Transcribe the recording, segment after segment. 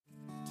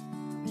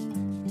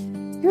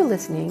You're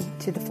listening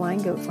to the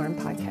Flying Goat Farm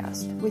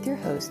podcast with your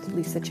host,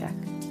 Lisa Check.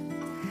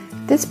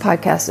 This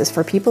podcast is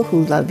for people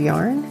who love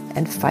yarn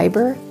and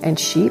fiber and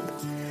sheep,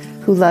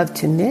 who love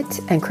to knit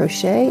and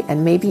crochet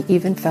and maybe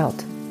even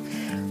felt.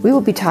 We will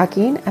be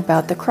talking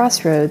about the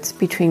crossroads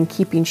between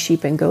keeping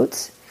sheep and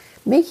goats,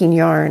 making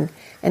yarn,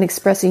 and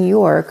expressing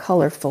your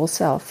colorful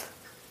self.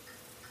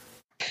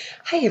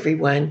 Hi,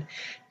 everyone.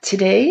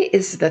 Today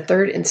is the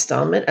third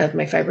installment of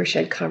my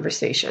Fibershed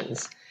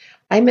Conversations.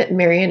 I met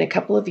Marian a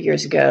couple of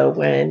years ago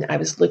when I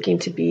was looking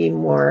to be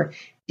more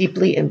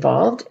deeply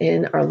involved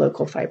in our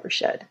local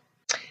Fibershed.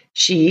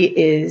 She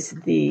is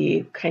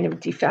the kind of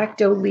de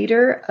facto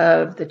leader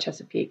of the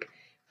Chesapeake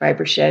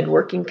Fibershed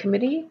Working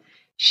Committee.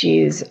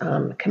 She's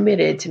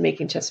committed to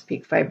making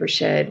Chesapeake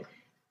Fibershed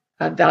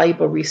a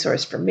valuable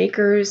resource for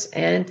makers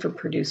and for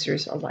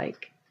producers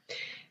alike.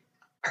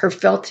 Her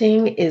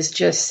felting is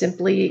just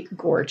simply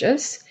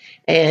gorgeous,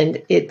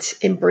 and it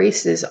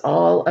embraces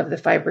all of the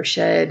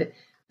Fibershed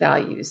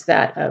values,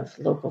 that of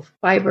local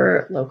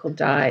fiber, local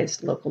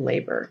dyes, local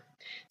labor.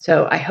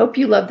 So I hope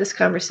you love this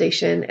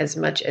conversation as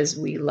much as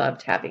we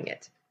loved having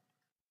it.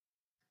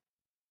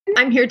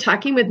 I'm here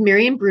talking with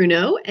Marian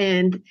Bruno,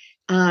 and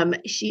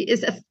she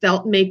is a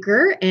felt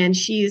maker, and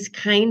she's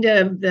kind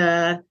of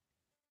the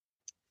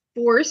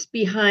force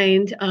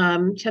behind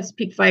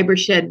Chesapeake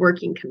Fibershed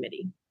Working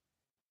Committee.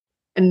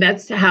 And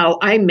that's how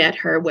I met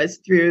her, was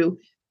through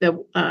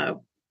the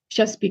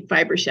Chesapeake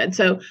Fibershed.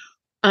 So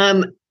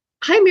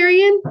hi,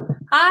 Marian.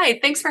 Hi,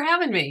 thanks for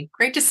having me.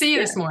 Great to see you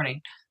this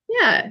morning.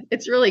 Yeah,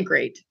 it's really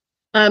great.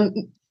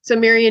 So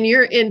Marian,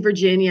 you're in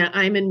Virginia.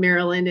 I'm in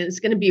Maryland, and it's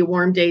going to be a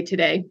warm day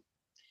today.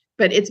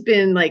 But it's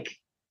been like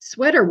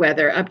sweater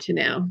weather up to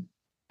now.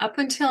 Up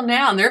until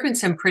now, and there have been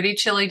some pretty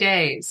chilly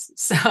days.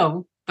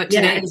 But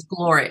today is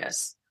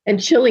glorious.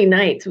 And chilly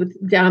nights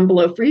with down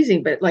below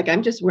freezing. But like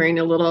I'm just wearing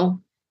a little,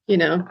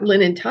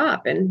 linen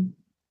top. And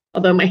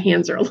although my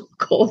hands are a little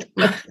cold.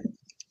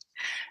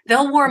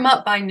 They'll warm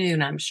up by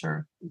noon, I'm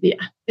sure. Yeah,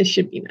 it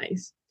should be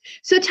nice.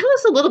 So tell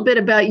us a little bit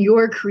about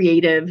your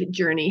creative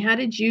journey. How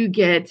did you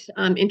get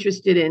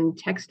interested in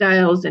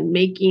textiles and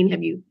making?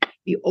 Have you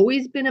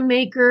always been a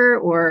maker,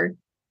 or,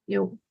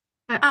 tell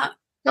us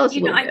a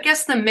little bit. I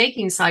guess the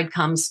making side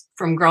comes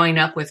from growing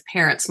up with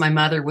parents. My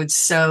mother would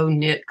sew,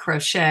 knit,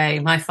 crochet.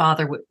 My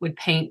father would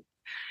paint.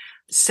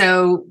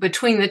 So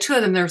between the two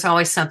of them, there was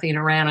always something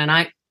around. And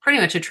I pretty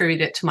much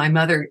attribute it to my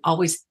mother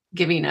always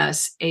giving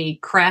us a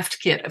craft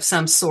kit of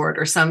some sort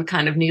or some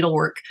kind of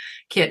needlework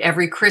kit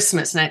every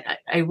Christmas. And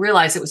I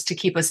realized it was to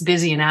keep us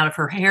busy and out of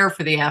her hair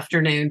for the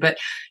afternoon, but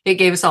it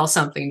gave us all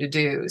something to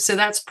do. So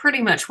that's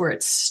pretty much where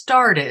it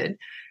started.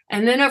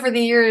 And then over the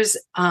years,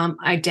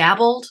 I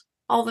dabbled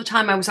all the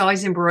time. I was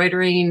always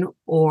embroidering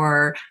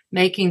or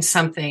making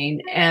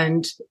something.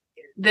 And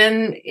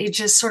then it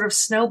just sort of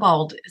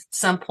snowballed at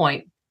some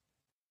point.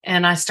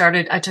 And I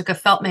took a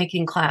felt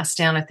making class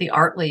down at the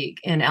Art League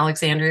in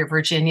Alexandria,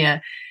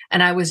 Virginia.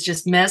 And I was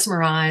just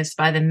mesmerized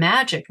by the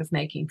magic of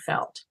making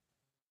felt.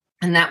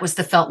 And that was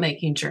the felt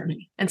making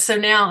journey. And so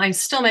now I'm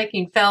still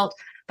making felt,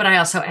 but I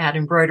also add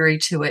embroidery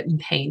to it and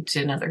paint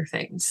and other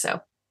things.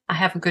 So I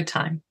have a good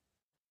time.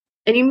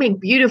 And you make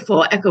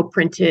beautiful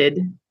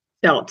eco-printed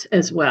felt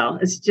as well.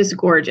 It's just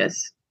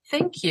gorgeous.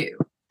 Thank you.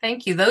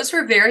 Thank you. Those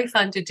were very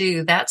fun to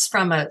do. That's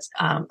from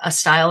a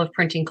style of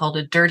printing called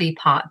a dirty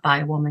pot by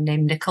a woman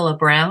named Nicola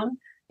Brown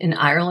in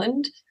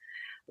Ireland,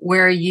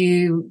 where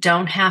you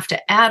don't have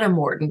to add a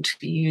mordant.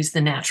 You use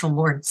the natural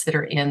mordants that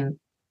are in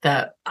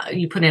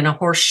you put in a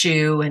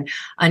horseshoe and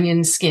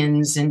onion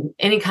skins and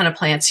any kind of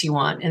plants you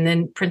want, and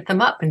then print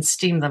them up and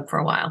steam them for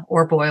a while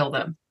or boil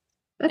them.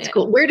 That's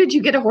cool. Where did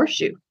you get a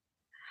horseshoe?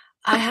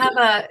 I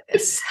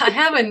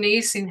have a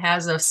niece who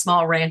has a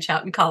small ranch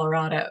out in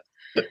Colorado.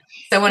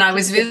 So when I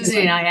was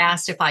visiting, I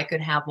asked if I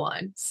could have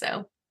one.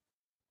 So,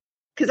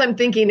 because I'm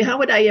thinking, how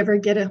would I ever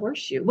get a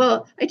horseshoe?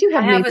 Well, I do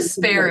have. I have a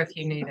spare if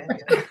you need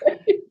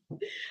it.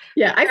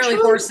 Yeah, apparently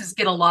horses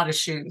get a lot of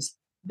shoes.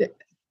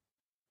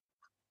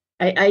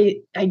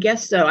 I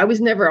guess so. I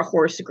was never a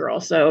horse girl,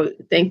 so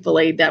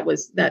thankfully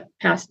that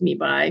passed me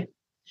by.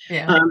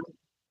 Yeah.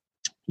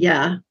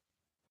 Yeah.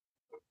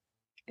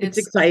 It's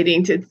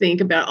exciting to think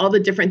about all the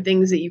different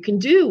things that you can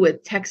do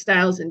with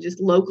textiles and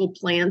just local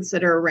plants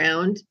that are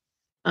around.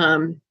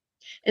 And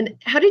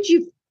how did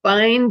you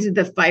find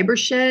the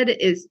Fibershed?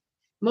 Is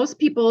most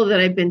people that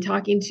I've been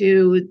talking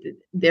to,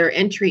 their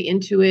entry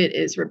into it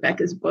is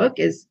Rebecca's book.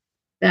 Is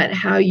that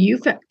how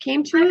you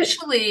came to it?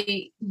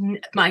 Actually,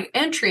 my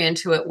entry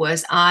into it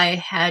was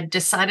I had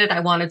decided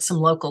I wanted some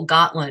local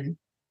Gotland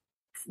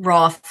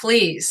raw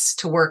fleece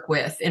to work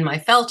with in my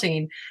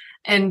felting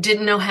and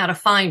didn't know how to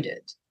find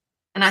it.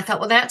 And I thought,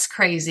 well, that's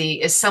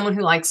crazy. As someone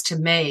who likes to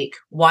make,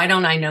 why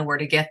don't I know where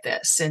to get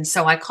this? And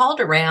so I called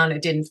around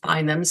and didn't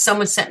find them.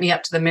 Someone sent me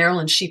up to the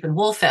Maryland Sheep and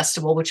Wool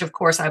Festival, which of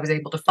course I was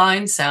able to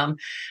find some.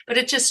 But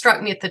it just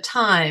struck me at the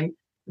time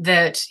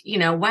that,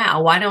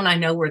 wow, why don't I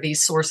know where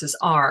these sources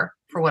are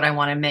for what I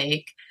want to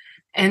make?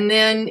 And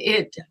then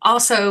it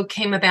also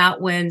came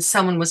about when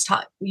someone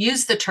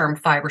used the term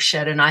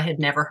Fibershed, and I had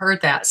never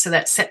heard that. So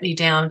that set me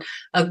down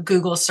a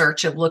Google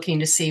search of looking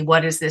to see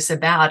what is this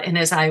about. And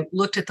as I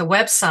looked at the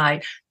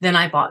website, then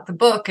I bought the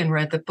book and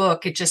read the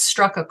book. It just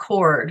struck a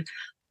chord,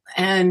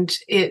 and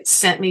it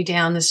sent me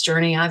down this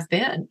journey I've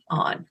been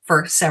on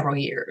for several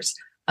years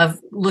of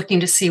looking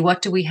to see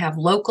what do we have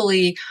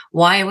locally?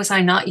 Why was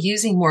I not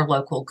using more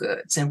local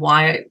goods? And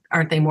why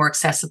aren't they more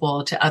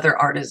accessible to other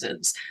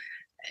artisans?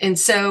 And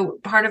so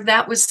part of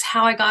that was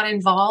how I got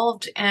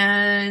involved,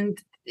 and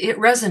it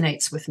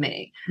resonates with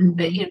me. Mm-hmm.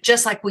 That,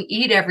 just like we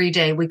eat every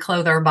day, we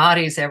clothe our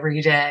bodies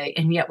every day,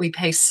 and yet we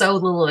pay so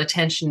little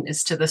attention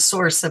as to the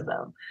source of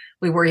them.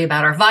 We worry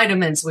about our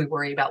vitamins, we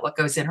worry about what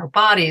goes in our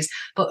bodies,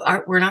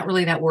 but we're not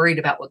really that worried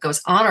about what goes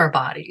on our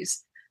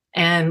bodies.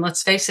 And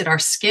let's face it, our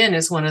skin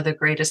is one of the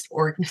greatest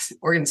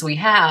organs we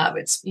have.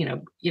 It's,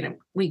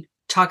 we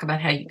talk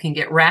about how you can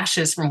get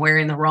rashes from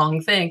wearing the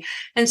wrong thing.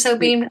 And so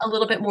being a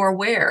little bit more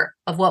aware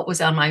of what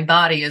was on my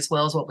body as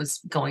well as what was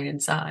going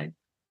inside.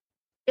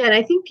 Yeah, and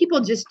I think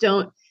people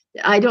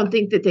I don't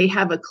think that they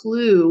have a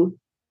clue.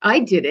 I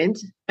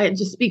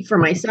just speak for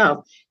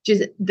myself,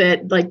 just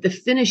that like the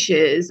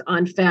finishes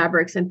on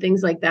fabrics and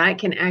things like that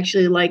can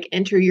actually like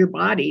enter your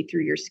body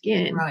through your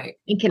skin. Right.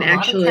 And can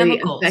actually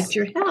affect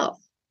your health.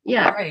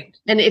 Yeah. Right.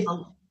 And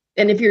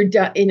if you're,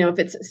 if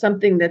it's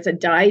something that's a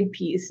dyed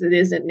piece that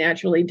isn't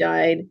naturally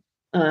dyed,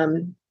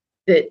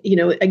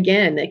 that,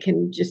 again,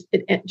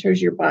 it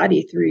enters your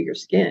body through your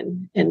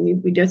skin.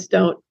 And we just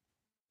don't,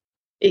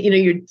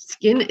 your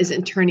skin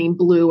isn't turning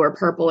blue or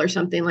purple or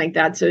something like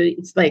that. So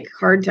it's like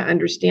hard to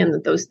understand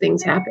that those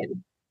things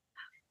happen.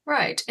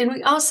 Right. And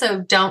we also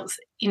don't,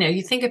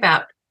 you think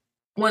about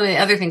one of the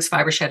other things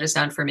Fibershed has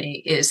done for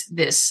me is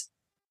this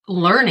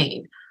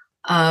learning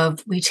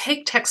of we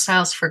take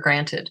textiles for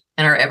granted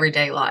in our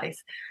everyday life.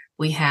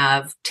 We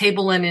have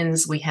table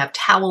linens, we have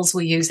towels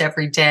we use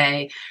every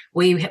day.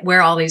 We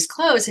wear all these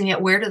clothes, and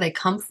yet where do they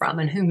come from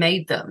and who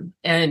made them?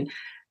 And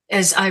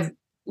as I've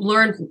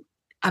learned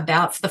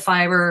about the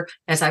fiber,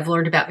 as I've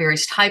learned about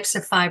various types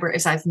of fiber,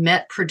 as I've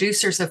met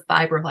producers of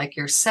fiber like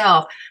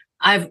yourself,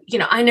 I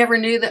never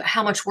knew that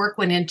how much work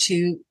went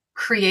into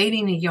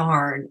creating a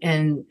yarn,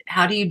 and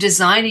how do you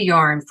design a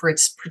yarn for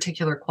its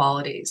particular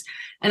qualities.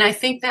 And I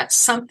think that's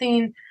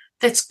something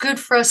that's good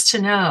for us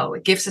to know.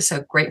 It gives us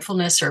a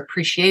gratefulness or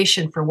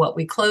appreciation for what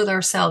we clothe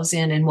ourselves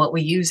in and what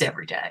we use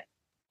every day.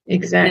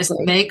 Exactly. And as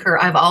a maker,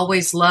 I've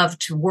always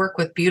loved to work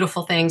with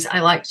beautiful things. I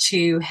like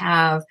to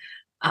have,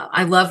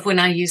 I love when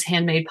I use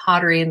handmade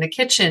pottery in the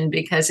kitchen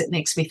because it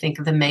makes me think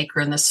of the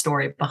maker and the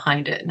story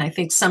behind it. And I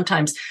think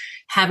sometimes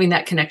having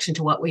that connection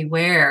to what we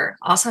wear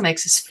also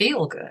makes us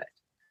feel good.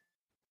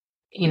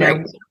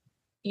 Right.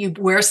 You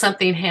wear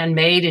something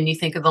handmade and you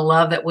think of the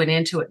love that went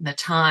into it and the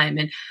time.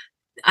 And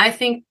I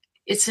think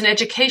it's an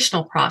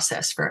educational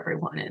process for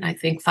everyone. And I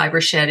think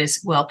Fibershed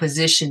is well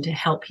positioned to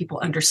help people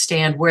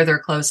understand where their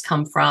clothes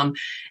come from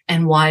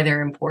and why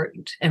they're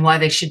important and why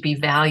they should be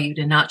valued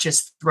and not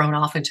just thrown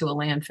off into a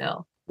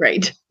landfill.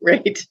 Right.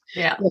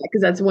 Yeah.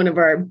 Because that's one of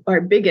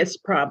our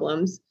biggest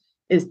problems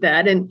is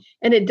that. And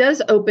it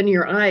does open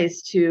your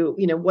eyes to,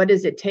 what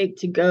does it take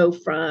to go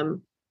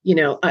from,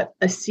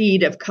 a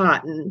seed of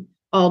cotton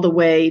all the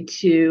way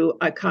to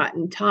a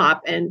cotton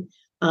top. And,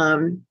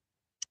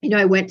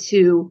 I went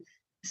to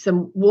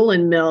some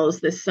woolen mills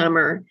this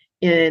summer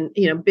in,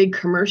 big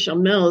commercial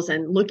mills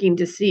and looking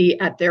to see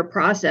at their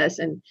process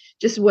and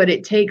just what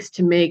it takes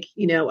to make,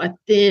 a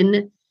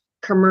thin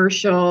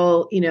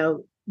commercial,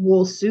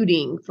 wool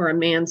suiting for a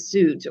man's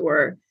suit,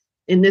 or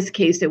in this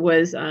case, it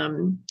was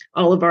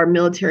all of our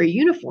military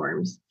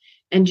uniforms,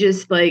 and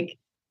just like,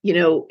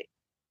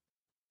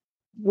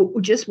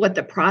 just what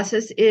the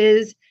process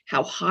is,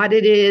 how hot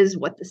it is,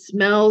 what the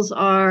smells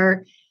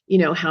are,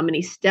 how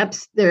many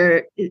steps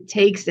there it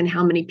takes and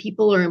how many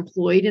people are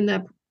employed in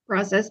that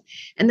process.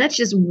 And that's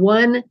just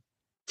one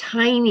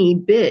tiny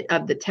bit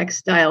of the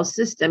textile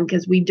system,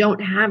 because we don't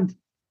have,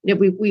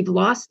 we've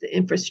lost the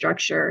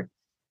infrastructure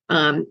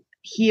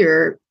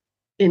here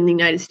in the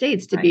United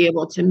States to be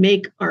able to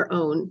make our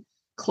own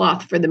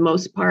cloth for the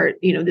most part.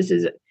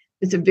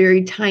 It's a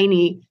very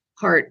tiny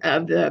part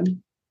of the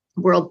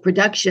world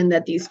production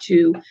that these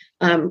two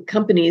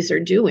companies are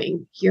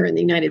doing here in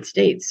the United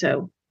States.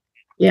 So,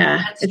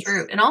 yeah, that's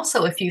true. And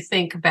also, if you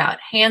think about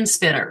hand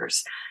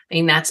spinners, I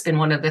mean, that's been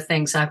one of the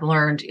things I've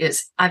learned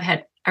is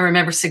I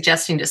remember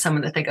suggesting to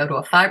someone that they go to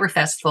a fiber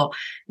festival,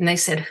 and they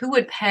said, who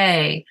would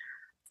pay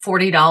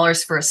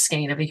 $40 for a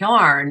skein of a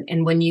yarn?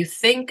 And when you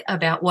think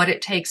about what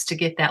it takes to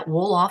get that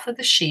wool off of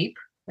the sheep,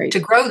 to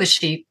grow the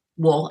sheep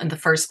wool in the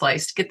first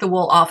place, to get the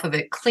wool off of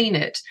it, clean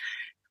it,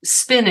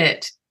 spin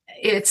it,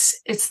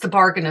 it's the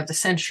bargain of the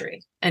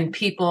century. And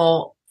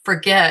people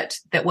forget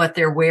that what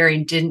they're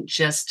wearing didn't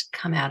just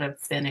come out of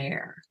thin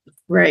air.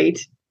 Right.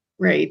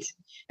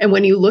 And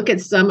when you look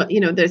at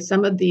there's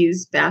some of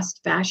these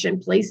fast fashion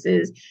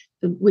places,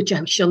 which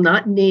I shall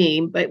not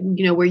name, but,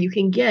 where you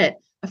can get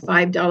a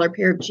 $5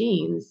 pair of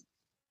jeans,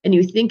 and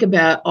you think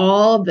about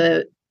all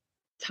the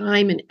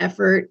time and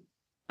effort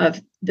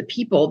of the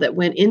people that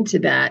went into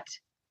that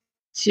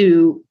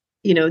to,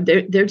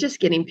 they're just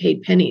getting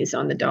paid pennies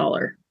on the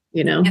dollar,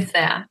 If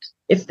that.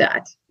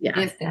 Yeah.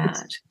 If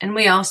that. And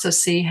we also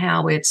see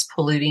how it's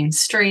polluting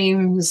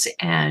streams,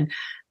 and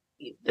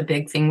the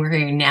big thing we're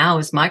hearing now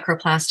is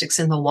microplastics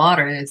in the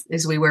water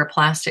as we wear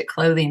plastic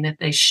clothing that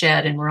they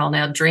shed, and we're all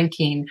now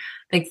drinking.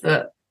 I think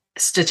the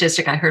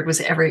statistic I heard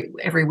was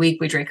every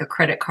week we drink a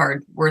credit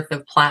card worth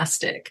of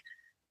plastic.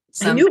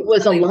 I knew it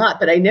was a lot,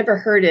 but I never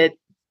heard it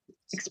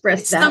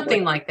expressed that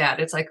something way. like that.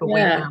 It's like a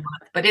week or a month,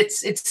 but it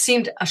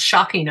seemed a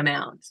shocking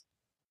amount.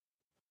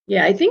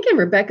 Yeah, I think in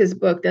Rebecca's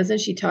book, doesn't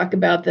she talk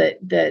about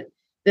that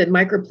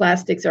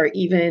microplastics are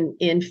even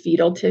in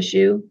fetal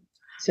tissue?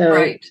 So,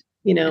 right.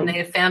 And they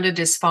have found it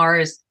as far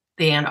as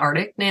the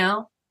Antarctic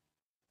now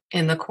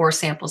in the core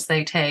samples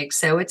they take.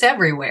 So it's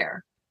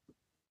everywhere.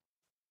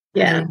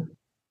 Yeah.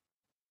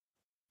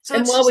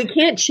 And while we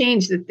can't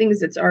change the things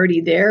that's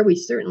already there, we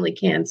certainly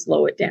can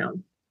slow it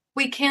down.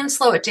 We can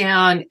slow it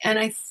down. And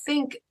I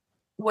think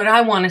what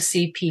I want to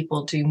see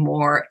people do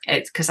more,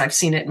 because I've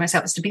seen it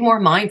myself, is to be more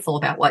mindful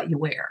about what you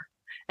wear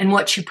and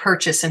what you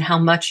purchase and how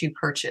much you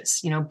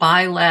purchase.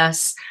 Buy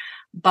less,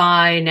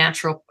 buy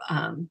natural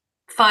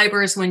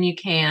fibers when you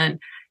can.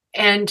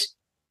 And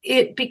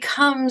it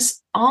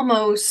becomes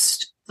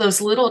almost those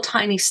little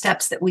tiny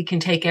steps that we can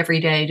take every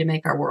day to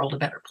make our world a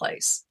better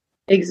place.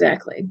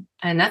 Exactly.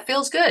 And that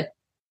feels good.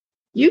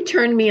 You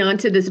turned me on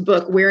to this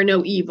book, Wear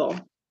No Evil.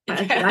 Yes.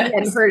 I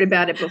hadn't heard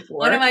about it before.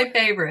 One of my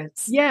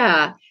favorites.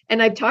 Yeah.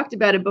 And I've talked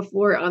about it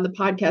before on the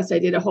podcast. I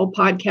did a whole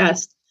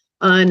podcast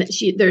on,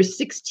 there's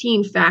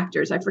 16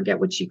 factors. I forget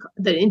what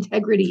the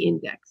integrity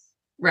index.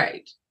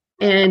 Right.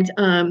 And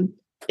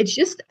it's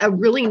just a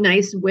really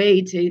nice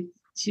way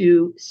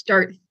to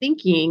start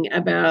thinking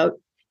about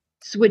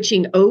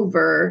switching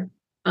over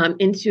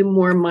into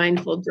more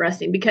mindful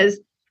dressing, because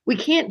we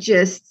can't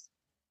just,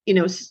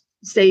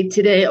 say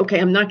today, okay,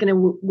 I'm not going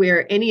to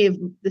wear any of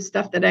the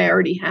stuff that I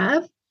already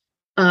have.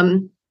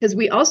 Because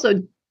we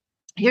also,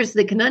 here's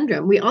the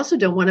conundrum, we also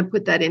don't want to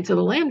put that into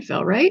the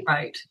landfill, right?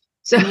 Right.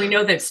 So and we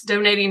know that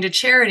donating to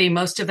charity,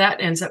 most of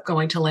that ends up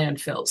going to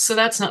landfills. So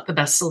that's not the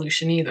best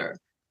solution either.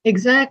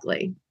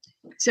 Exactly.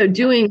 So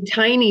doing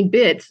tiny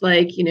bits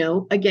like,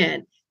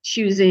 again,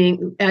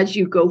 choosing as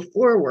you go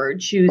forward,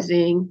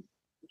 choosing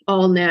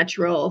all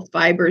natural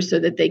fibers so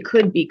that they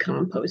could be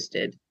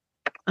composted.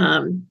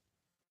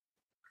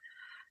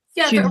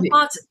 There are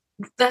lots.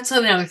 That's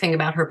another thing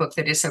about her book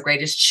that is so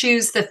great is she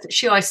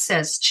always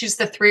says, choose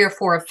the 3 or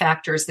 4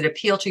 factors that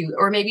appeal to you,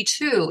 or maybe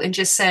 2, and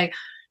just say,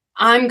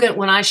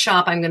 when I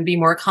shop, I'm going to be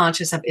more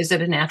conscious of, is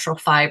it a natural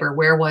fiber?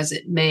 Where was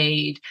it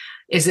made?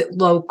 Is it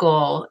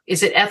local?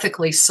 Is it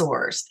ethically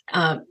sourced?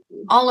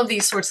 All of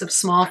these sorts of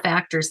small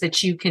factors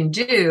that you can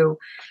do.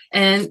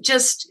 And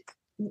just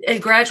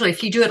gradually,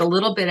 if you do it a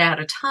little bit at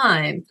a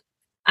time,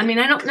 I mean,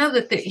 I don't know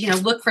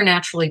that, look for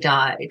naturally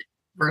dyed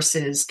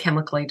versus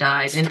chemically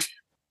dyed. And,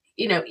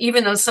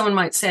 even though someone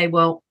might say,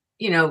 well,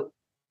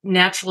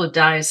 natural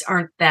dyes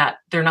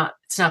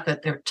it's not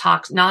that they're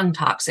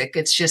non-toxic.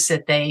 It's just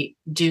that they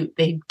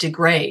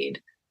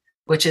degrade,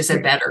 which is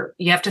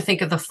you have to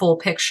think of the full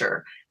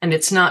picture. And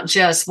it's not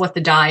just what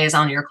the dye is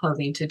on your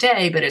clothing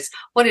today, but it's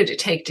what did it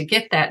take to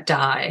get that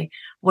dye?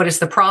 What is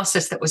the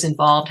process that was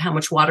involved? How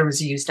much water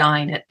was used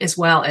dyeing it, as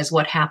well as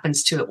what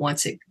happens to it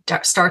once it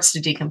starts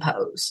to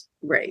decompose.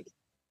 Right.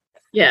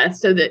 Yeah.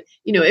 So that,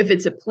 if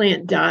it's a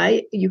plant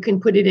dye, you can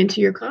put it into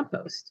your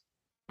compost.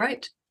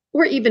 Right.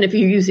 Or even if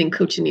you're using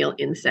cochineal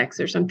insects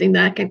or something,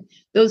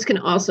 those can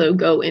also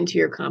go into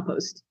your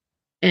compost.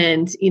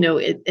 And,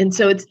 and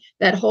so it's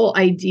that whole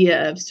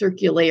idea of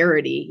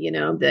circularity,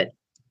 that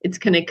it's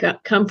going to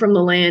come from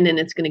the land and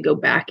it's going to go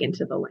back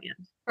into the land.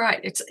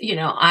 Right. It's,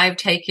 I've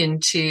taken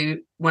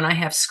to, when I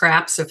have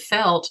scraps of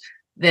felt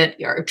that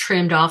are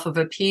trimmed off of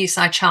a piece,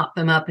 I chop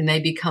them up and they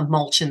become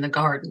mulch in the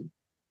garden.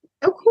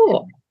 Oh,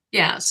 cool.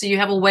 Yeah. So you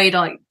have a way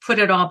to put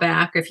it all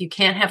back. If you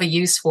can't have a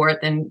use for it,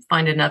 then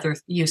find another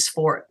use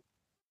for it.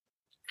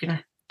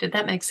 Did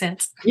that make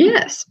sense?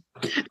 Yes.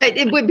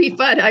 It would be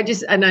fun. I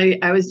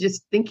was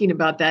just thinking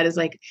about that as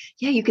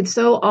you could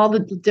sew all the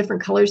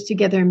different colors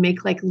together and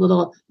make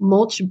little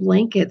mulch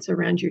blankets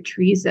around your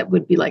trees that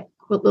would be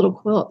little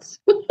quilts.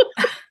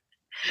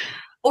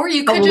 Or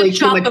you could just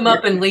chop them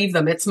up and leave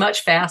them. It's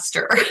much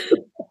faster.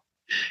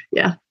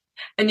 Yeah.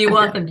 And you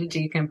want them to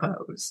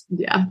decompose.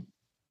 Yeah.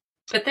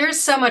 But there's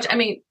so much. I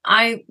mean,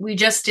 we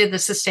just did the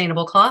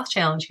Sustainable Cloth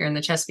Challenge here in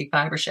the Chesapeake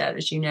Fibershed,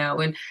 as you know,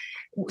 and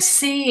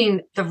seeing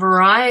the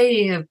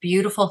variety of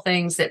beautiful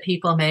things that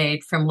people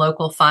made from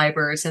local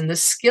fibers and the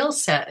skill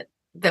set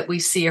that we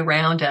see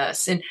around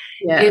us. And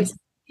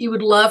you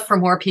would love for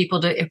more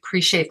people to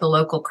appreciate the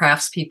local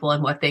craftspeople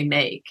and what they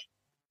make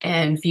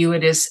and view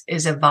it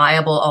as a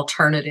viable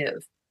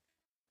alternative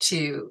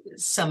to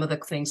some of the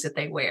things that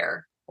they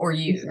wear or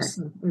use.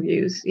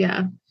 Exactly.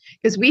 Yeah.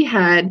 Because we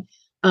had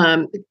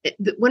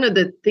one of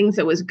the things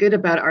that was good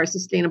about our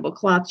Sustainable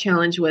Cloth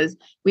Challenge was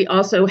we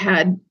also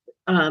had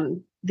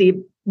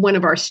one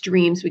of our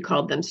streams, we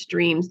called them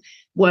streams,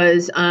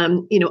 was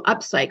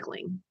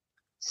upcycling.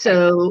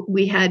 So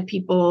we had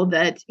people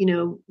that,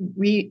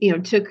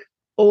 took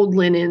old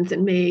linens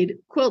and made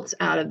quilts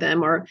out of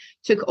them, or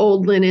took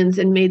old linens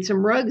and made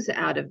some rugs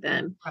out of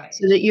them. Right.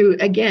 So that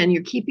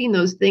you're keeping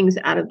those things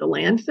out of the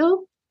landfill.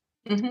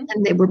 Mm-hmm.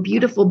 And they were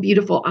beautiful,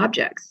 beautiful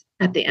objects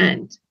at the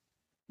end.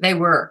 They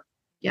were.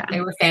 Yeah.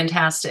 They were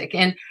fantastic.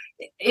 And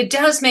it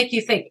does make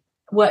you think,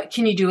 what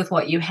can you do with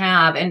what you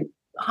have? And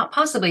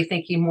possibly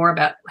thinking more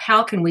about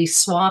how can we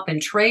swap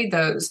and trade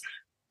those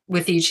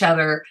with each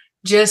other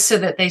just so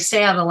that they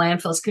stay out of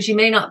landfills, because you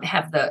may not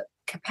have the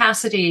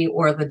capacity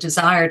or the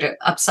desire to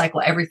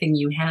upcycle everything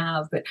you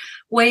have, but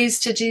ways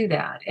to do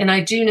that. And I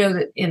do know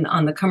that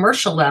on the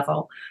commercial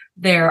level,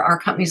 there are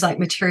companies like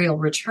Material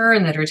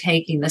Return that are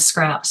taking the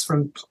scraps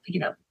from,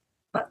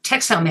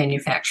 textile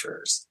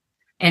manufacturers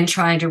and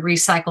trying to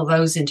recycle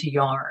those into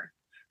yarn.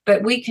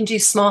 But we can do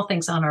small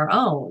things on our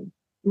own.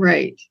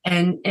 Right.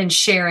 And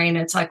sharing.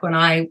 It's like when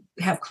I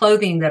have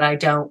clothing that I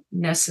don't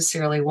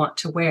necessarily want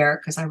to wear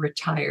because I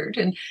retired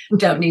and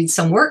don't need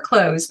some work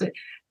clothes, but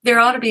there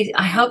ought to be,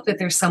 I hope that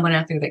there's someone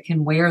out there that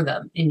can wear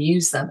them and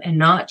use them and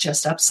not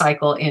just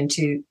upcycle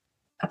into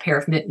a pair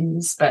of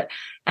mittens, but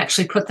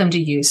actually put them to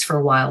use for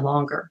a while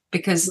longer,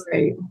 because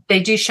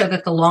they do show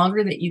that the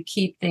longer that you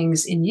keep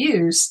things in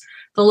use,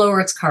 the lower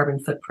its carbon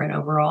footprint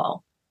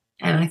overall.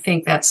 And I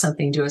think that's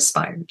something to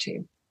aspire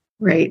to.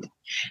 Right.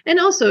 And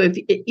also,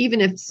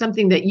 even if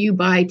something that you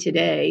buy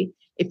today,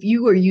 if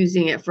you were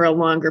using it for a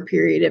longer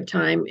period of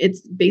time,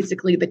 it's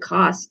basically the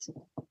cost,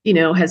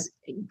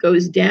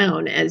 goes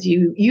down as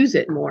you use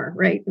it more,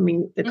 right? I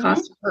mean, the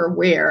cost per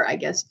wear, I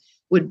guess,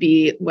 would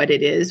be what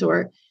it is,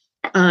 or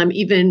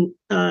even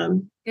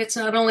it's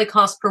not only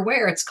cost per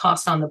wear, it's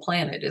cost on the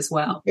planet as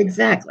well.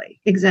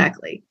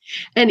 Exactly.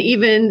 And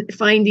even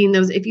finding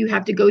those, if you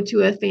have to go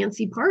to a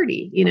fancy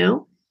party,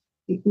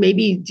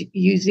 maybe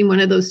using one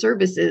of those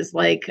services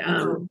like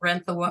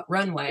rent the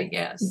runway.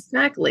 Yes,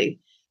 exactly.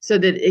 So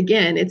that,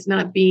 again, it's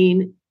not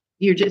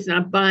you're just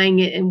not buying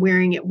it and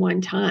wearing it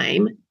one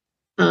time.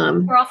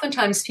 Or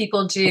oftentimes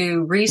people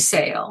do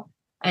resale,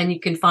 and you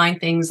can find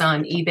things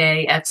on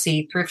eBay,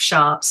 Etsy, thrift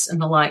shops,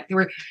 and the like,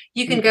 where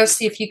you can go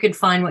see if you can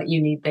find what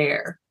you need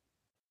there.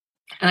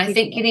 And I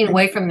think getting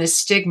away from this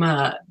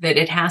stigma that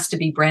it has to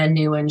be brand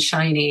new and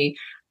shiny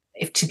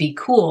to be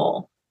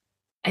cool,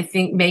 I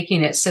think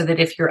making it so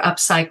that if you're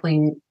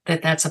upcycling,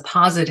 that's a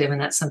positive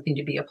and that's something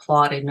to be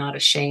applauded, not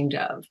ashamed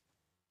of.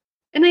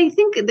 And I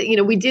think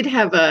that, we did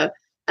have a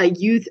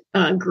youth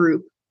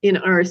group in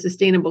our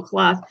sustainable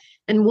cloth.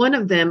 And one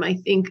of them, I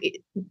think,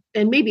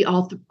 and maybe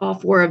all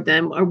four of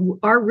them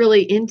are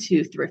really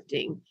into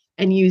thrifting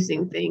and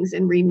using things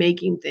and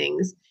remaking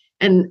things.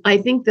 And I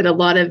think that a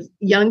lot of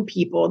young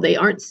people, they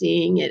aren't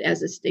seeing it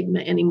as a stigma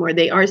anymore.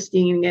 They are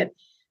seeing it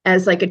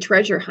as like a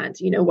treasure hunt.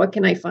 What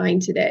can I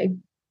find today?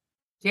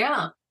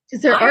 Yeah.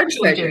 Because there are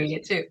treasures. Doing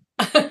it too.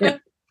 Yeah.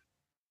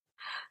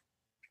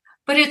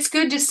 But it's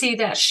good to see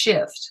that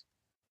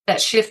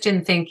shift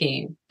in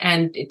thinking,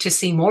 and to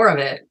see more of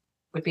it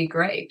would be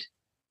great.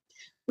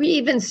 We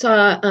even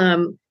saw,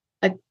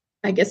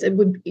 I guess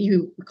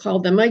you call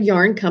them a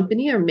yarn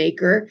company or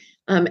maker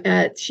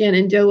at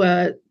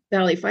Shenandoah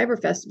Valley Fiber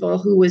Festival,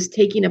 who was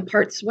taking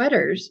apart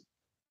sweaters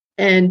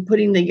and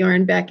putting the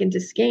yarn back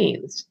into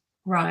skeins.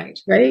 Right.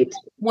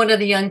 One of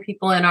the young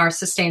people in our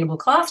Sustainable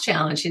Cloth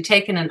Challenge had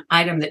taken an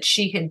item that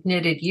she had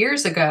knitted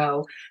years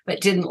ago,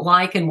 but didn't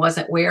like and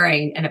wasn't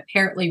wearing, and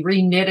apparently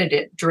re-knitted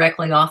it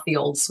directly off the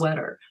old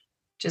sweater.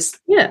 Just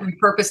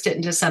repurposed it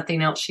into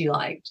something else she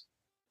liked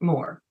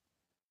more.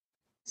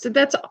 So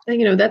that's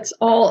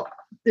all.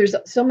 There's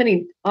so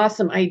many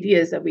awesome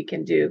ideas that we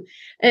can do.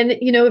 And,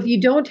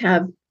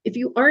 if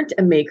you aren't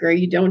a maker,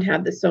 you don't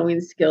have the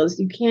sewing skills,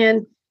 you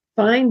can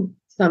find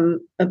some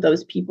of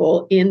those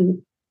people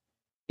in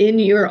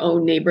your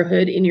own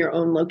neighborhood, in your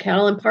own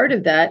locale. And part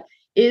of that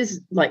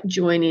is like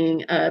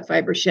joining a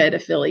Fibershed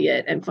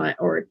affiliate and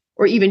or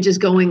even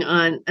just going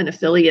on an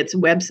affiliate's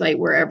website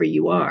wherever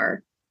you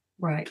are.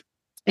 Right.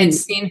 And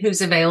seeing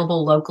who's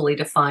available locally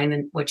to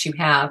find what you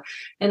have.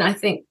 And I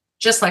think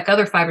just like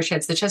other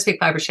Fibersheds, the Chesapeake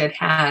Fibershed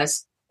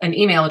has an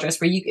email address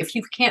where if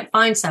you can't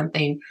find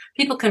something,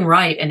 people can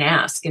write and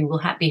ask, and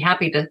we'll be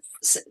happy to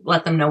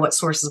let them know what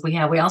sources we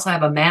have. We also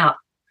have a map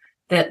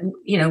that,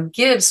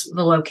 gives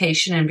the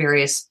location and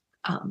various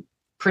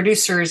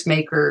producers,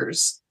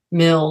 makers,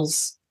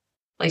 mills,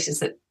 places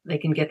that they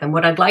can get them.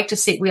 What I'd like to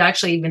see, we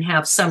actually even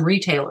have some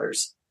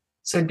retailers.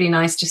 So it'd be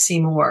nice to see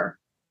more.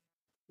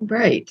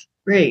 Right.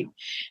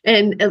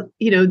 And,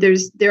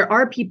 there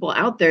are people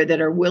out there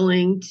that are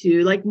willing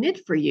to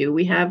knit for you.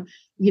 We have,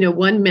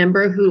 one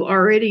member who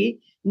already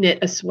knit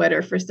a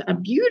sweater for a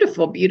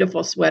beautiful,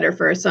 beautiful sweater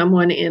for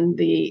someone in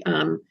the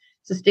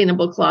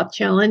Sustainable Cloth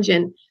Challenge.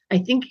 And I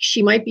think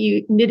she might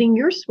be knitting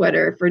your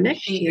sweater for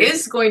next year. She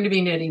is going to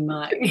be knitting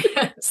mine.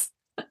 Yes.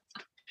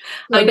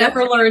 I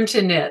never learned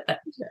to knit.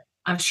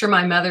 I'm sure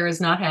my mother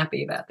is not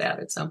happy about that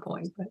at some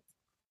point. But.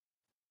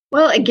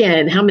 Well,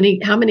 again, how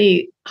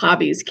many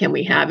hobbies can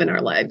we have in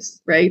our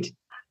lives, right?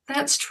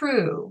 That's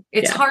true.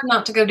 It's hard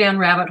not to go down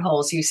rabbit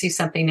holes. You see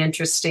something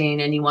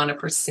interesting and you want to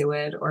pursue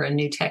it, or a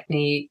new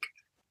technique.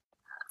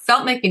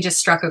 Felt making just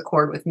struck a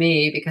chord with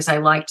me because I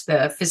liked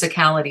the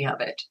physicality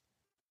of it.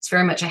 It's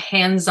very much a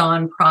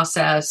hands-on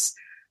process,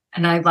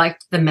 and I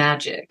liked the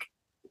magic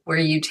where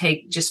you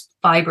take just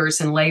fibers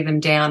and lay them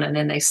down, and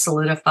then they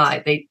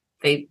solidify.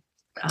 They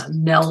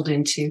meld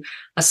into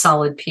a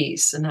solid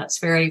piece, and that's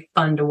very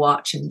fun to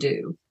watch and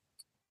do.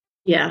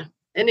 Yeah,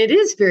 and it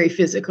is very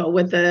physical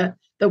with the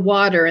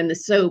water and the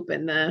soap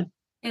and the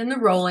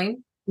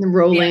rolling,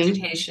 the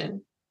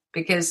agitation.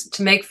 Because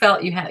to make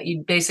felt,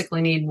 you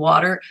basically need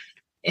water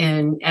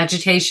and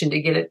agitation to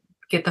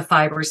get the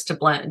fibers to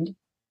blend.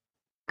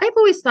 I've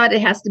always thought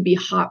it has to be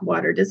hot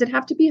water. Does it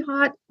have to be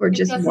hot, or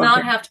just water? It does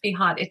not have to be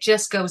hot. It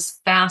just goes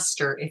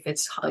faster if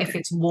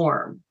it's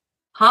warm.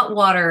 Hot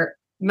water,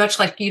 much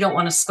like you don't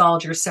want to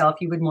scald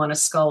yourself, you wouldn't want to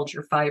scald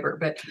your fiber,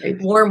 but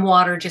warm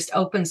water just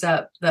opens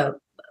up the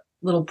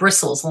little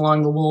bristles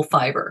along the wool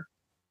fiber.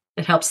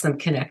 It helps them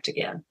connect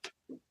again.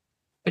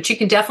 But you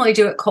can definitely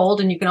do it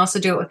cold, and you can also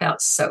do it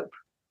without soap.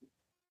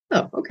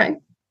 Oh, okay.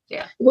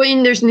 Yeah. Well,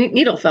 and there's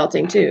needle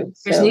felting too.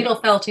 There's needle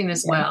felting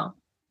as well,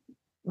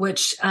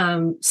 which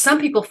some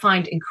people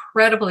find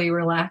incredibly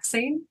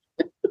relaxing.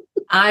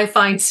 I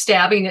find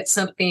stabbing at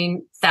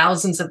something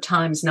thousands of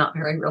times not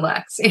very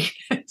relaxing.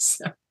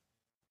 So,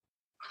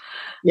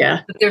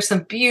 but there's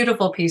some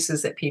beautiful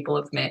pieces that people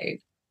have made.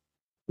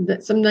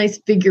 Some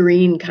nice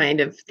figurine kind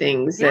of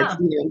things. That's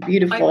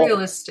beautiful, quite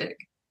realistic.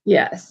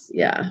 Yes,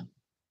 yeah.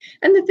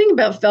 And the thing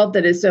about felt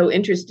that is so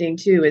interesting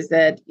too is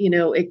that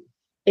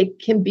it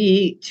can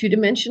be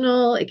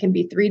 2-dimensional, it can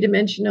be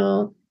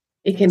 3-dimensional,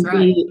 it can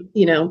be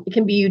it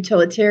can be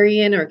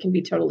utilitarian, or it can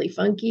be totally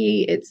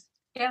funky. It's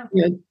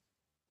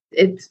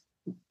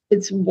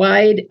it's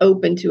wide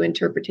open to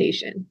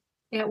interpretation.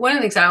 Yeah, one of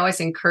the things I always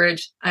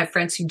encourage, I have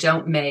friends who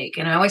don't make,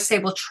 and I always say,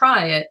 well,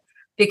 try it.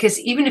 Because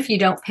even if you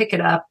don't pick it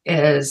up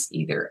as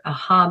either a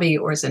hobby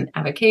or as an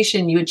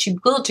avocation, what you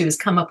will do is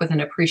come up with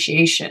an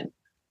appreciation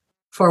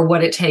for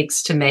what it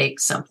takes to make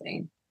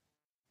something.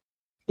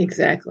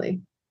 Exactly.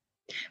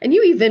 And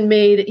you even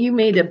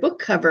made a book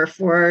cover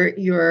for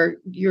your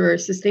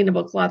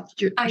sustainable cloth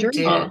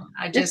journal.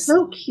 I did. It's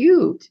so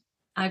cute.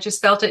 I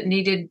just felt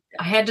I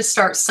had to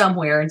start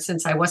somewhere. And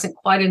since I wasn't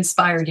quite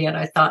inspired yet,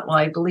 I thought, well,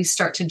 I'd at least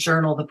start to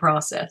journal the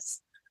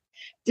process.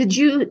 Did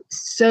you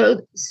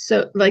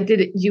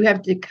did you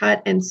have to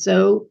cut and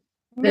sew?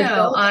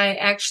 No, I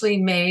actually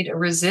made a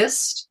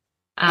resist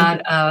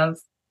out of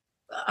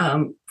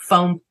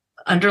foam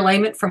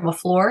underlayment from a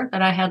floor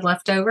that I had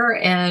left over,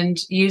 and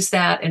used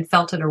that and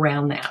felted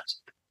around that.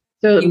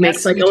 So it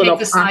makes like a little pocket. You take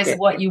the size of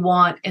what you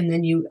want, and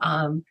then you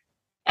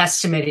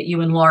estimate it.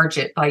 You enlarge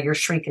it by your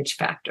shrinkage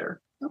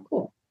factor. Oh,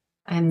 cool.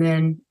 And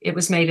then it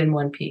was made in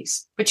one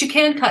piece. But you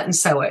can cut and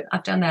sew it.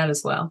 I've done that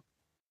as well.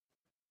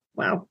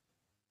 Wow.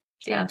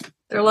 Yeah,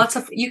 there are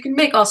you can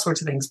make all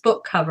sorts of things: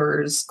 book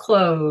covers,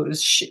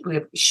 clothes,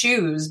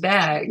 shoes,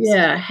 bags.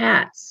 Yeah,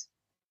 hats.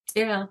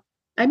 Yeah.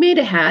 I made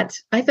a hat.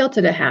 I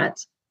felted a hat.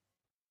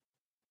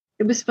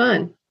 It was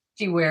fun.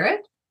 Do you wear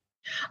it?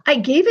 I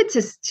gave it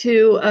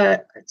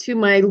to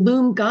my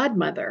loom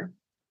godmother,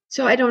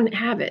 so I don't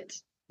have it.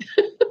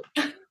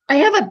 I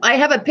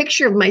have a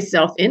picture of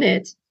myself in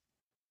it,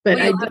 but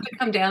you'll have to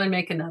come down and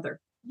make another.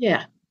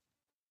 Yeah.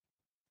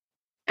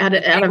 Out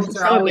of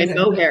some of my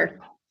mohair.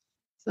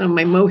 Some of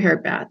my mohair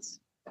bats.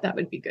 That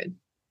would be good.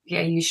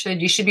 Yeah, you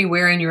should. You should be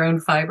wearing your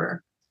own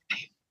fiber.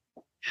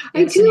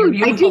 I do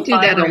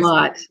that a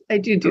lot. I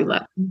do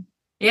that.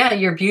 Yeah,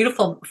 your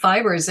beautiful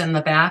fibers in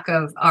the back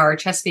of our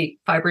Chesapeake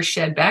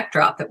Fibershed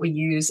backdrop that we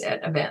use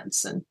at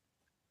events, and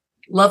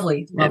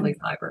lovely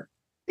fiber.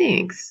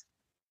 Thanks.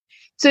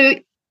 So,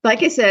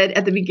 like I said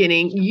at the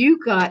beginning, you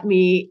got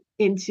me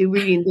into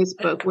reading this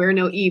book, Where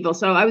No Evil.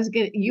 So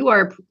you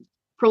are a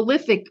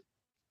prolific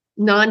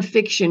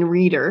nonfiction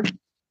reader.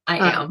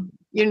 I am.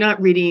 You're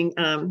not reading,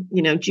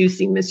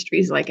 juicy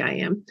mysteries like I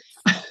am,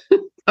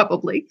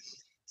 probably.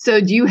 So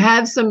do you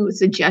have some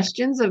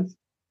suggestions of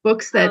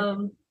books that...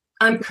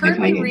 I'm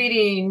currently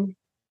reading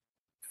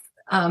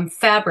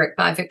Fabric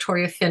by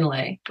Victoria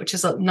Finlay, which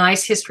is a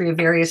nice history of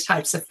various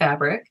types of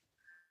fabric.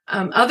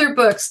 Other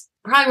books,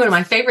 probably one of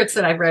my favorites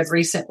that I've read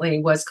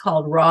recently was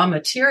called Raw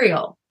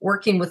Material,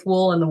 Working with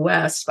Wool in the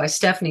West by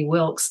Stephanie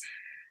Wilkes.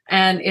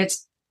 And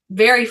it's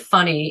very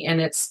funny,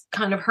 and it's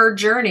kind of her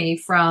journey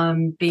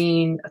from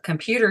being a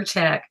computer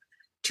tech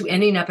to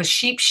ending up a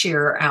sheep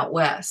shearer out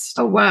west.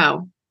 Oh,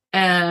 wow.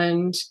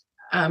 And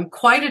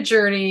quite a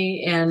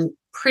journey, and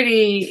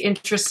pretty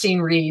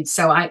interesting read.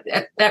 So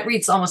that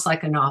reads almost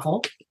like a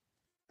novel.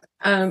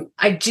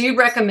 I do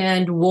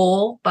recommend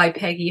Wool by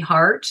Peggy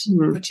Hart,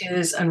 which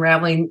is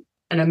unraveling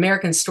an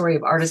American story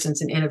of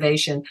artisans and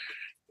innovation.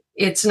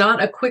 It's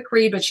not a quick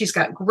read, but she's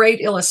got great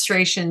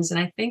illustrations, and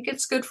I think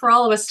it's good for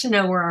all of us to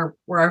know where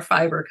our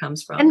fiber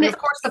comes from. And of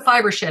course, the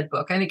Fibershed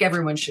book. I think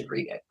everyone should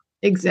read it.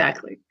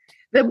 Exactly.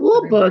 The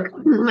Wool book,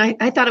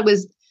 I thought it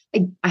was.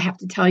 I have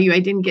to tell you,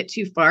 I didn't get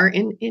too far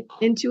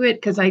into it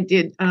because I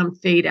did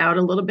fade out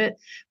a little bit.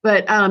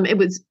 But it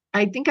was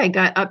I think I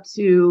got up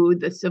to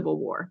the Civil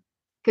War,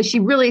 because she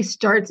really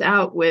starts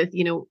out with,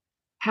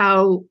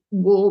 how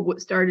wool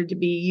started to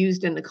be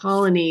used in the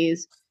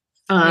colonies,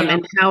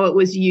 and how it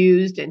was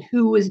used and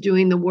who was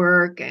doing the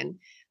work, and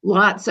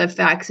lots of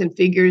facts and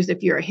figures.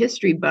 If you're a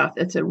history buff,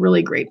 that's a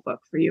really great book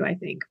for you, I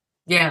think.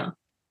 Yeah.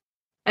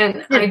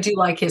 And I do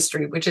like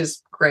history, which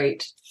is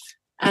great.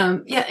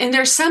 And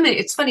there's so many.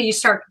 It's funny you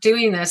start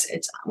doing this.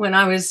 It's when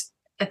I was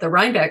at the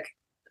Rhinebeck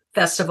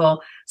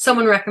Festival,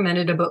 someone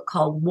recommended a book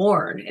called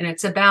Worn, and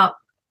it's about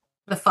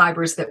the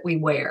fibers that we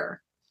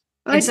wear.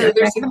 And so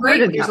there's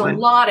a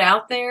lot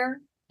out there.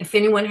 If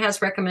anyone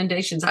has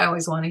recommendations, I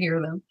always want to hear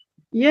them.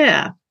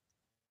 Yeah.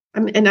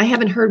 And I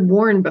haven't heard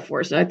Worn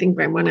before, so I think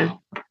I want to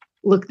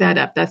look that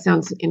up. That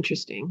sounds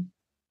interesting.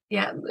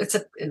 Yeah,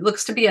 it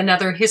looks to be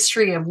another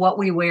history of what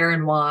we wear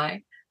and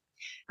why.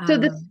 So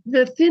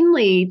the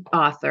Finley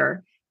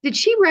author, did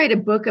she write a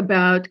book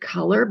about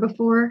color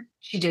before?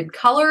 She did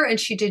color and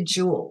she did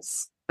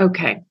jewels.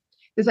 Okay.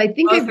 Because I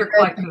think both are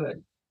quite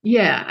good.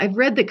 Yeah, I've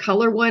read the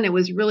color one. It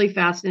was really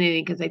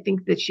fascinating because I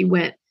think that she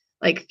went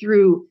like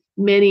through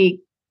many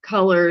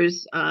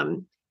colors,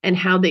 and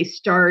how they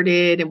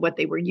started and what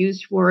they were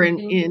used for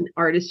in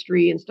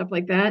artistry and stuff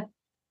like that.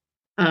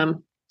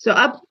 So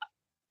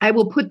I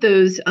will put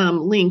those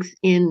links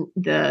in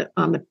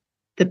on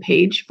the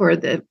page for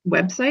the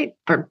website,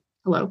 or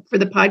for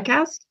the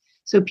podcast,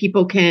 so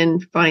people can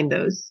find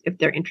those if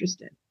they're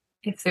interested.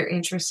 If they're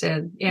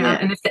interested, yeah.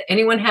 And if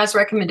anyone has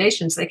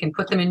recommendations, they can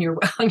put them on your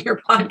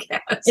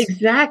podcast.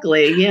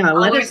 Exactly. Yeah.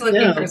 Always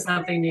looking for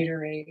something new to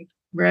read.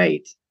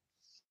 Right.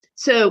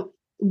 So,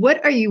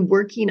 what are you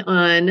working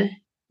on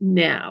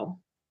now?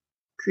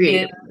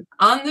 Creatively?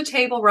 On the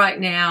table right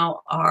now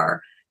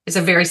is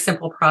a very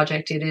simple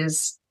project. It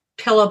is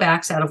pillow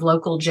backs out of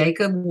local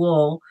Jacob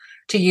wool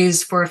to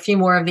use for a few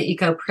more of the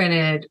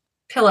eco-printed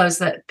pillow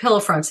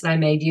fronts that I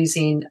made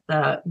using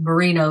the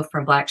merino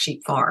from Black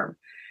Sheep Farm.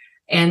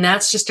 And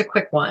that's just a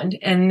quick one.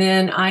 And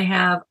then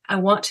I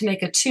want to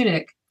make a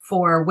tunic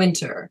for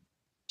winter,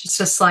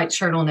 just a slight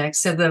turtleneck.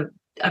 So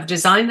I've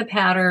designed the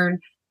pattern,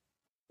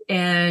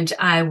 and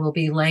I will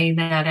be laying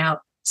that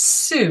out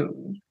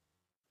soon.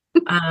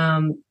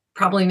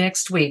 Probably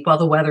next week while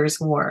the weather is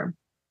warm.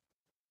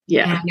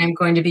 Yeah. And I'm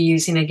going to be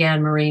using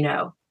again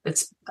merino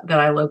that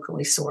I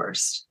locally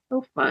sourced.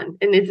 Oh, fun.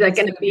 And is that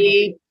going to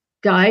be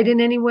dyed in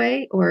any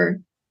way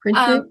or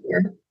printed?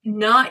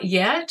 Not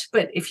yet,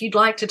 but if you'd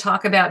like to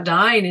talk about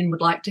dyeing and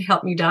would like to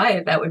help me dye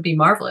it, that would be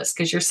marvelous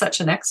because you're such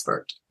an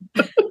expert.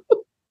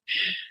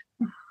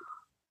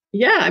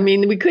 Yeah, I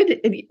mean, we could,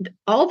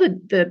 all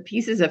the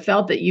pieces of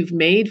felt that you've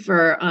made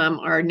for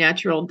our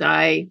natural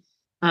dye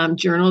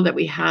journal that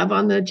we have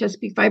on the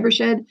Chesapeake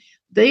Fibershed,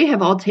 they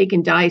have all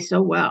taken dye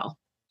so well.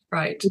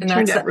 Right. It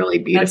turned out really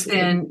beautiful. That's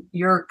in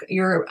your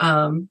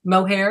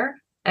mohair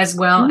as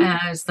well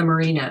as the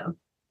merino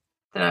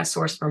that I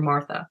sourced from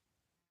Martha.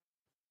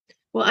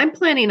 Well, I'm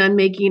planning on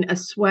making a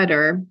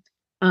sweater.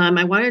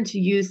 I wanted to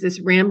use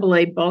this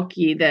Rambouillet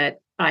bulky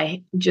that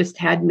I just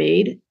had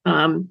made.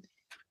 The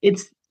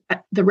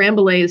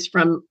Rambouillet is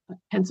from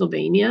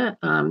Pennsylvania,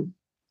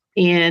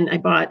 and I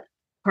bought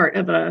part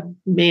of a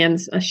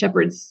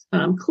shepherd's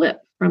clip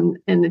and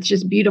it's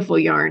just beautiful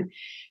yarn.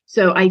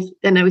 So I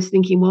was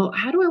thinking, well,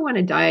 how do I want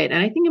to dye it?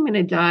 And I think I'm going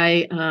to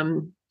dye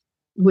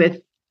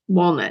with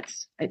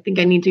walnuts. I think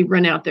I need to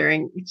run out there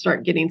and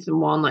start getting some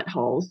walnut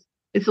hulls.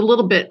 It's a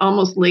little bit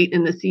almost late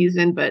in the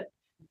season, but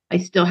I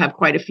still have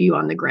quite a few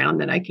on the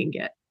ground that I can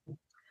get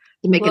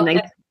to make a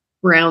nice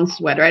brown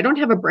sweater. I don't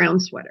have a brown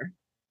sweater.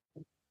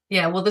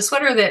 Yeah, well, the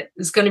sweater that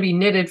is going to be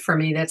knitted for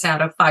me that's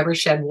out of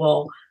Fibershed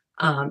wool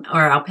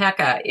or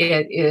alpaca,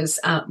 it is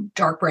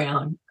dark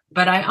brown.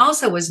 But I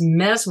also was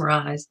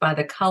mesmerized by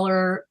the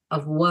color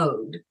of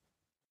weld.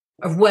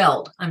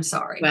 I'm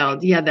sorry.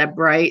 Weld, yeah, the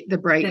bright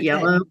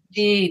yellow.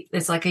 Deep,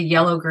 it's like a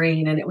yellow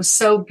green, and it was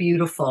so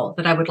beautiful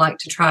that I would like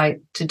to try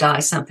to dye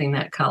something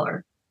that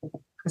color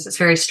because it's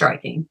very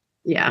striking.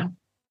 Yeah.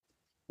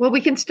 Well,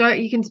 we can start.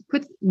 You can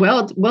put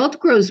weld. Weld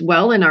grows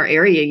well in our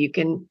area. You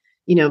can,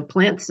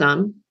 plant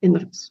some in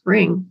the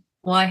spring.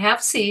 Well, I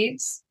have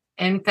seeds.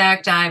 In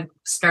fact, I'm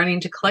starting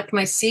to collect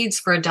my seeds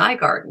for a dye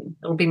garden.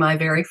 It'll be my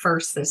very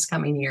first this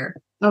coming year.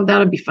 Oh,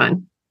 that'll be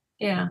fun.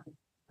 Yeah.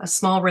 A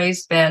small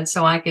raised bed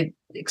so I could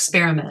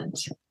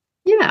experiment.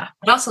 Yeah.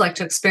 I'd also like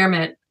to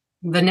experiment.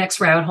 The next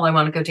rabbit hole I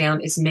want to go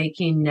down is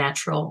making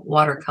natural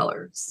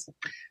watercolors.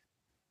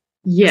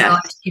 Yeah. I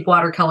like to keep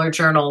watercolor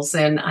journals,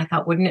 and I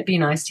thought, wouldn't it be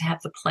nice to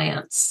have the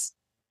plants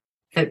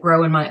that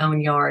grow in my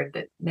own yard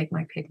that make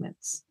my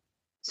pigments?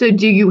 So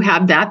do you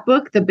have that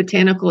book, the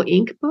Botanical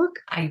Ink book?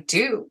 I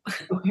do.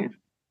 Okay.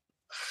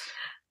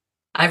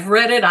 I've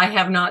read it. I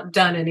have not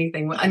done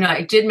anything. I know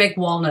I did make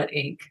walnut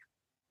ink,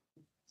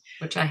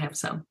 which I have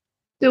some.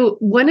 So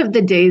one of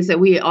the days that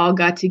we all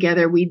got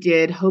together, we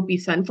did Hopi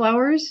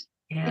sunflowers.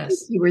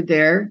 Yes. You were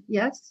there.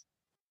 Yes.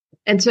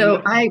 And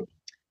so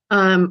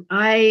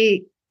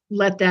I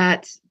let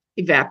that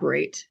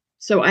evaporate.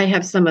 So I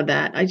have some of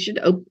that. I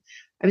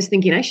was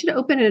thinking I should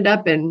open it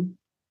up and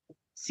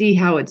see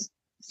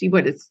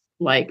what it's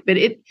like, but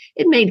it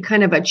made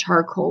kind of a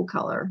charcoal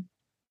color.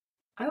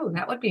 Oh,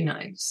 that would be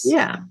nice.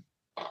 Yeah.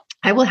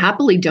 I will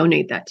happily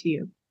donate that to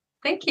you.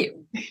 Thank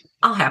you.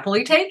 I'll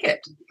happily take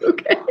it.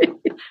 Okay.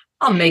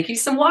 I'll make you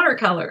some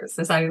watercolors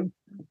as I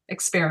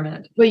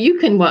experiment. Well, you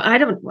can. Well, I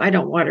don't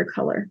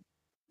watercolor,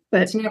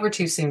 but it's never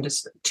too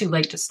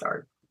late to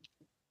start.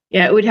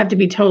 Yeah, it would have to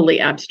be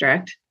totally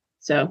abstract.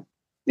 So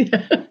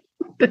yeah,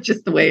 that's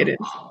just the way it is.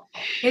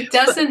 It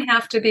doesn't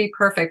have to be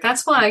perfect.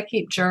 That's why I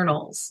keep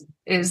journals,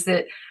 is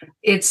that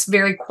it's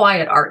very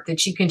quiet art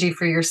that you can do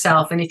for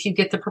yourself. And if you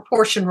get the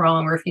proportion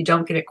wrong, or if you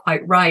don't get it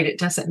quite right, it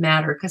doesn't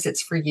matter because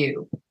it's for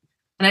you.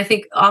 And I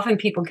think often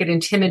people get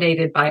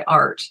intimidated by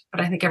art,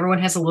 but I think everyone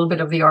has a little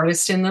bit of the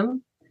artist in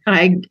them.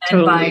 And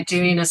by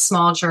doing a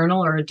small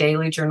journal or a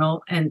daily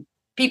journal, and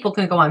people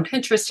can go on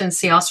Pinterest and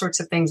see all sorts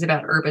of things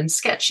about urban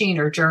sketching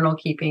or journal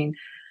keeping,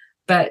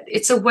 but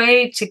it's a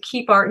way to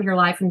keep art in your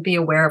life and be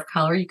aware of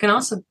color. You can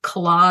also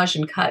collage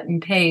and cut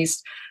and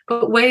paste,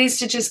 but ways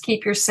to just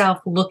keep yourself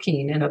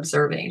looking and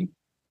observing.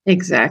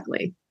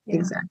 Exactly. Yeah,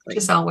 exactly.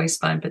 It's always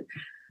fun, but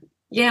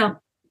yeah.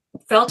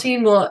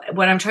 Felting, what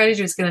I'm trying to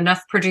do is get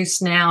enough produced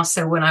now,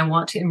 so when I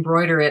want to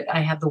embroider it,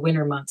 I have the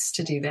winter months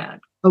to do that.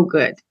 Oh,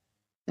 good.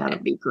 That'll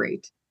be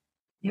great.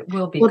 It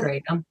will be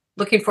great. I'm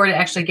looking forward to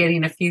actually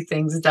getting a few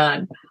things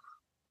done.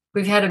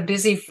 We've had a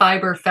busy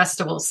fiber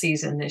festival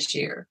season this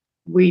year.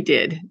 We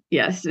did,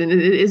 yes, and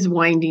it is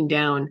winding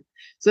down.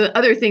 So the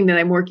other thing that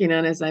I'm working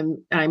on is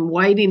I'm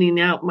widening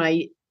out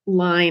my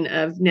line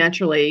of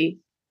naturally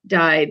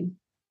dyed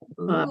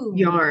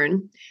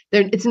yarn.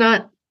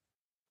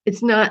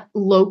 It's not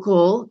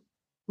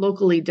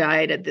locally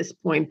dyed at this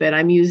point, but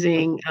I'm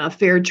using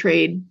fair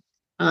trade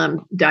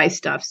dye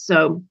stuff.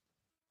 So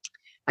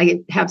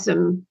I have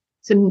some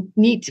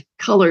neat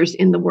colors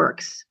in the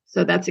works.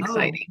 So that's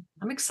exciting. Oh,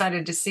 I'm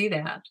excited to see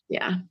that.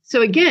 Yeah.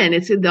 So again,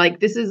 it's like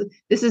this is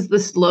the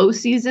slow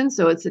season.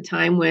 So it's a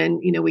time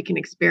when, we can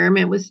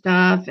experiment with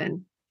stuff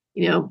and,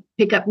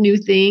 pick up new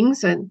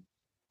things and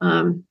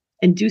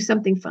do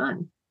something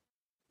fun.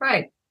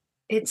 Right.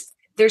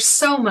 There's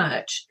so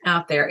much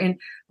out there. And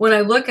when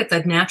I look at the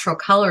natural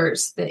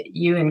colors that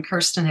you and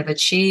Kirsten have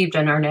achieved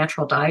in our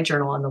natural dye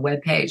journal on the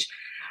webpage,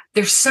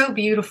 they're so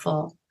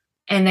beautiful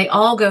and they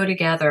all go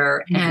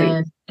together. Mm-hmm.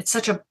 And it's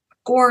such a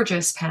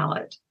gorgeous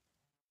palette.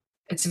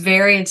 It's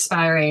very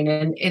inspiring.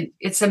 And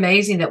it's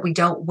amazing that we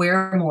don't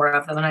wear more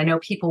of them. And I know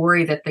people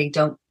worry that they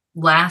don't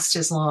last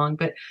as long,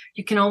 but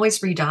you can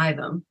always re-dye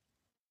them.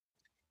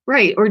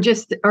 Right. Or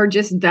just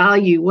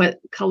value what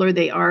color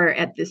they are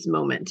at this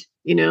moment,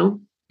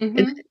 Mm-hmm.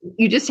 And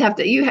you just have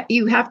to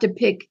you have to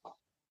pick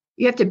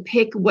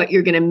what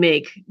you're going to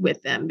make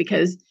with them,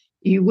 because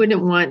you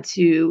wouldn't want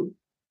to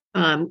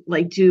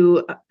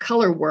do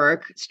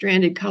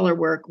stranded color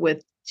work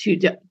with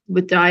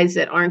dyes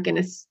that aren't going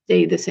to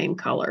stay the same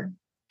color,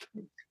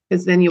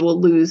 because then you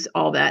will lose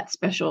all that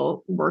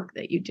special work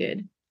that you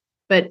did.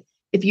 But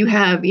if you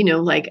have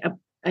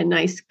a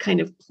nice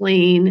kind of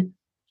plain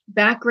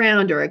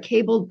background or a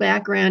cabled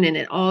background, and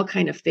it all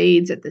kind of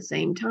fades at the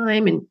same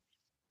time, and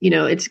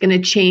it's going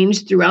to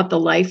change throughout the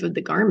life of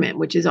the garment,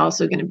 which is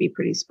also going to be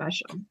pretty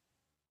special.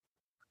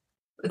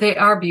 They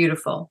are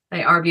beautiful.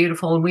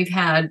 And we've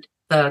had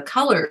the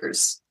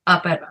colors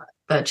up at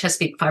the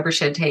Chesapeake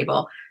Fibershed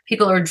table.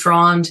 People are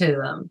drawn to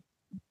them.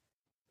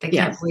 They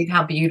can't believe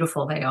how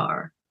beautiful they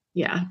are.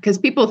 Yeah. Because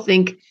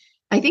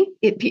I think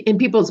in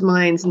people's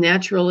minds,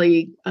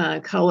 naturally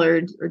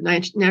colored or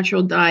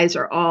natural dyes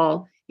are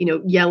all,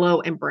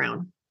 yellow and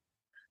brown,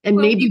 and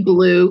maybe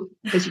blue,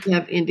 because you can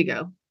have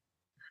indigo.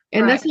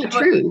 And that's not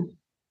true.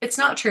 It's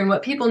not true. And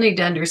what people need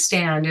to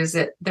understand is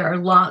that there are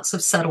lots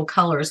of subtle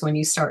colors when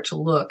you start to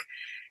look.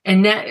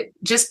 And that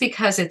just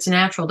because it's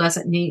natural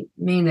doesn't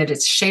mean that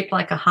it's shaped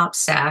like a hop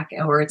sack,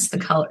 or it's the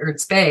color, or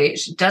it's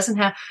beige. It doesn't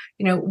have,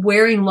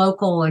 wearing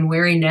local and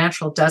wearing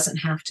natural doesn't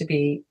have to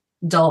be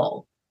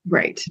dull.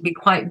 Right. To be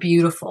quite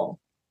beautiful.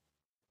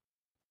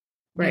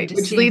 Right.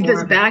 Which leads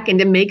us back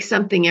into make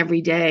something every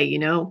day,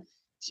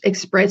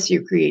 express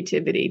your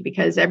creativity,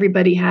 because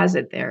everybody has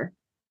it there.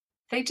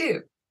 They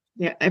do.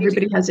 Yeah,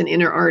 everybody has an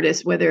inner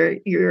artist, whether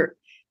you're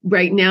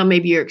right now,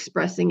 maybe you're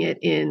expressing it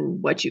in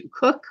what you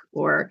cook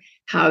or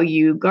how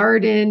you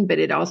garden, but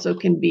it also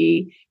can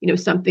be,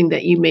 something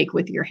that you make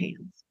with your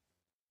hands.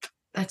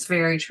 That's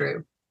very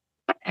true.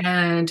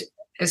 And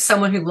as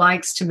someone who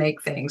likes to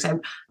make things, I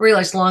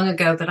realized long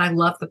ago that I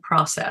love the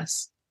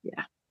process.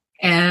 Yeah.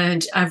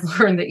 And I've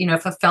learned that,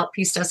 if a felt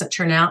piece doesn't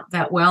turn out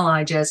that well,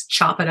 I just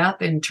chop it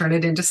up and turn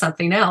it into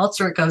something else,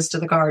 or it goes to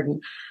the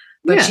garden.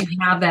 But you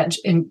have that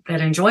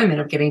enjoyment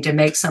of getting to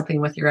make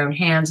something with your own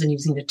hands and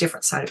using a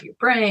different side of your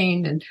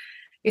brain. And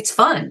it's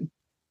fun.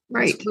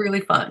 Right. It's really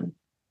fun.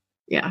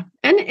 Yeah.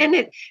 And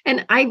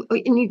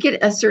you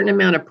get a certain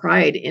amount of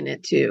pride in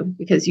it too,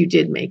 because you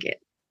did make it.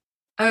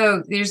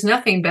 Oh, there's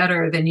nothing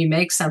better than you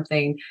make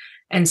something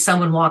and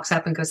someone walks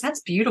up and goes,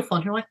 "That's beautiful."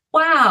 And you're like,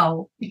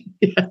 wow,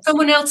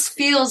 Someone else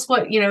feels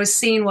what, is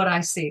seeing what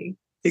I see.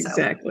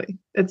 Exactly. So.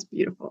 That's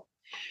beautiful.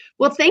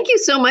 Well, thank you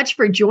so much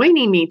for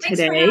joining me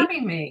today. Thanks for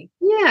having me.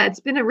 Yeah,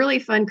 it's been a really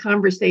fun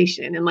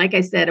conversation. And like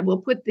I said, we'll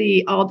put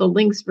all the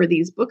links for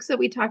these books that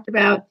we talked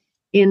about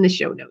in the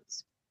show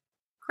notes.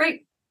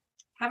 Great.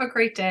 Have a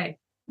great day.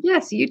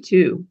 Yes, you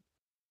too.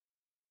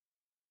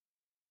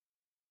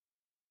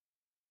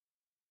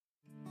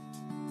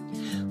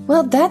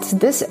 Well, that's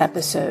this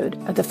episode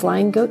of the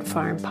Flying Goat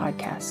Farm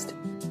podcast.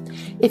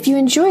 If you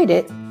enjoyed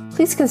it,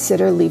 please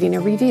consider leaving a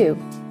review.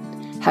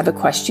 Have a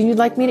question you'd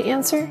like me to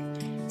answer?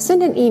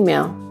 Send an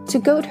email to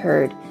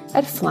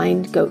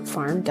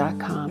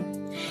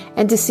goatherd@flyinggoatfarm.com.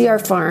 And to see our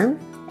farm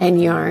and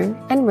yarn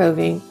and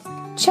roving,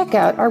 check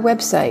out our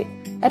website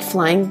at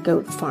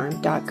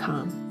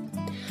flyinggoatfarm.com.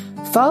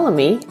 Follow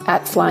me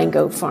at Flying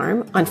Goat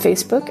Farm on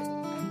Facebook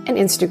and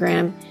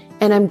Instagram,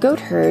 and I'm Goat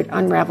Herd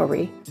on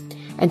Ravelry.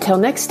 Until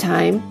next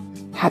time,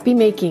 happy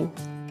making.